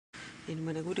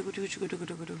Alrighty,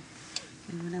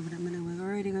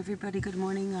 everybody, good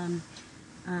morning.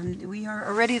 We are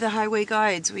already the highway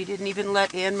guides. We didn't even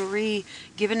let Anne-Marie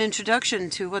give an introduction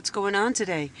to what's going on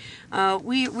today.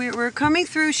 We're coming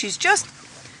through. She's just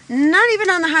not even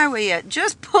on the highway yet,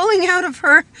 just pulling out of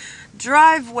her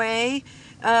driveway,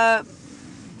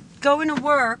 going to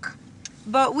work.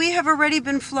 But we have already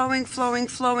been flowing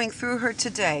through her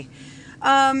today.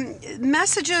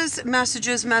 Messages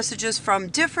from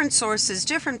different sources,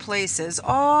 different places,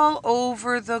 all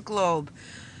over the globe,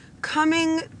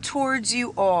 coming towards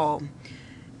you all.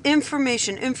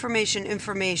 Information.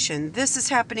 This is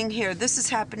happening here. This is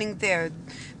happening there.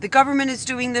 The government is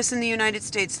doing this in the United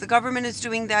States. The government is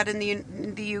doing that in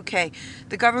the UK.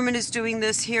 The government is doing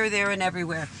this here, there, and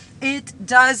everywhere. It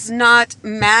does not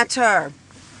matter.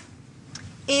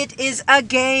 It is a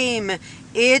game.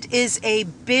 It is a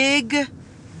big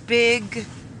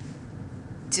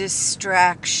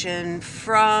distraction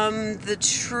from the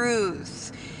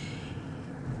truth.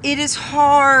 It is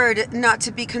hard not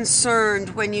to be concerned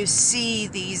when you see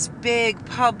these big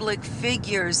public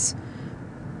figures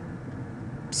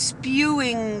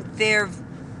spewing their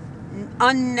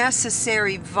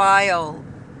unnecessary vile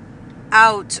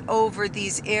out over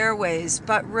these airways.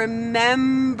 But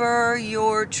remember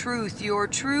your truth. Your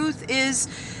truth is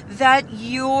that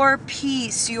your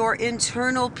peace, your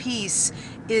internal peace,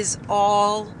 is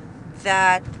all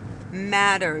that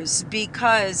matters.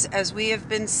 Because, as we have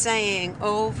been saying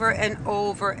over and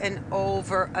over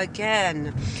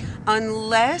again,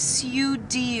 unless you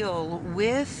deal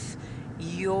with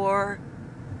your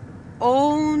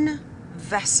own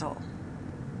vessel,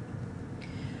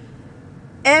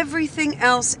 everything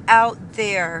else out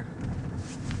there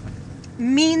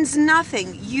means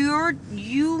nothing.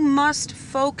 You must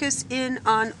focus in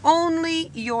on only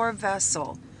your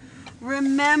vessel.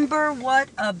 Remember what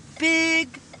a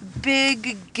big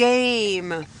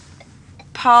game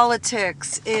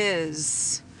politics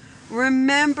is.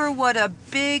 Remember what a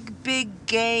big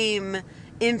game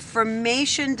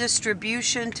information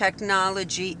distribution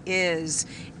technology is.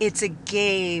 It's a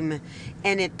game,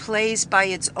 and it plays by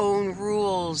its own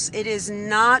rules. It is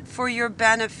not for your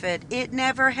benefit. It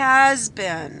never has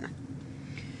been.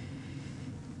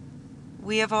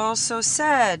 We have also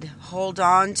said, hold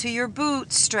on to your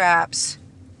bootstraps.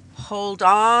 Hold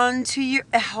on.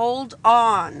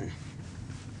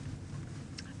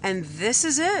 And this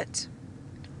is it.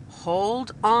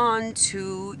 Hold on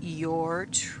to your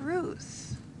truth.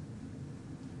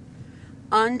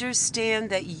 Understand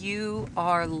that you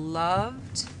are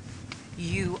loved.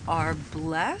 You are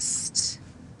blessed.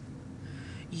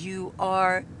 You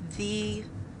are the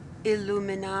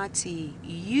Illuminati.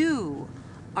 You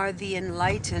are the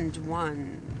enlightened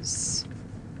ones.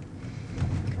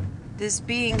 This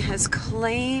being has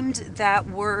claimed that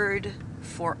word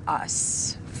for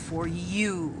us, for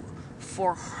you,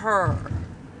 for her.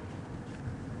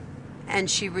 And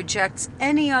she rejects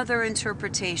any other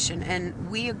interpretation,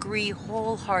 and we agree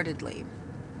wholeheartedly.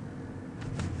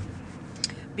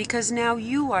 Because now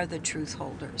you are the truth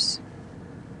holders.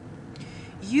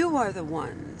 You are the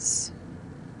ones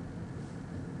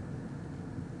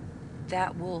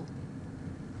that will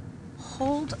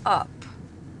hold up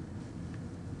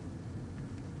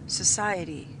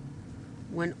society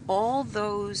when all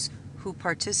those who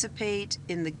participate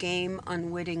in the game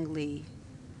unwittingly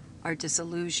are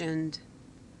disillusioned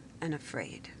and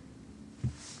afraid.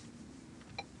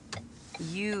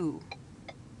 You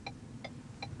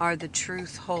are the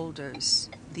truth holders,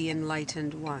 the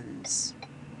enlightened ones,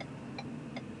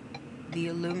 the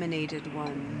illuminated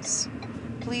ones.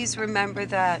 Please remember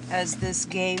that as this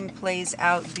game plays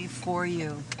out before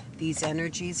you. These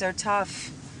energies are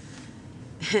tough.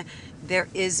 There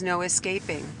is no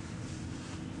escaping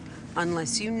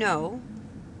unless you know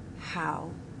how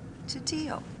to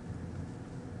deal.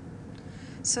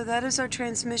 So that is our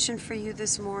transmission for you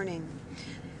this morning.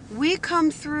 We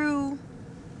come through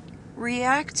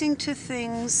reacting to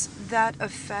things that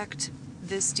affect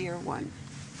this dear one.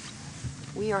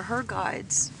 We are her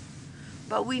guides,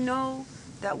 but we know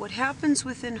that what happens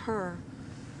within her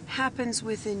happens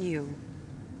within you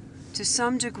to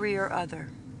some degree or other.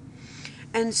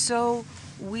 And so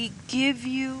we give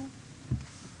you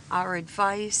our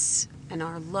advice and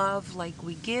our love, like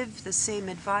we give the same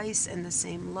advice and the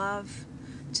same love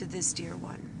to this dear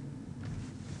one.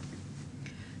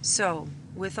 So,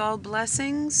 with all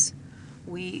blessings,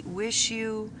 we wish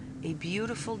you a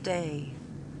beautiful day,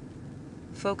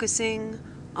 focusing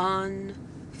on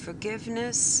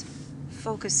forgiveness,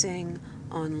 focusing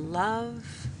on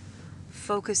love,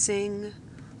 focusing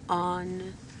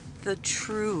on the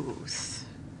truth,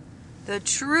 the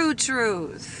true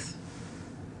truth.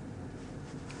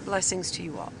 Blessings to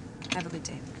you all. Have a good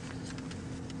day.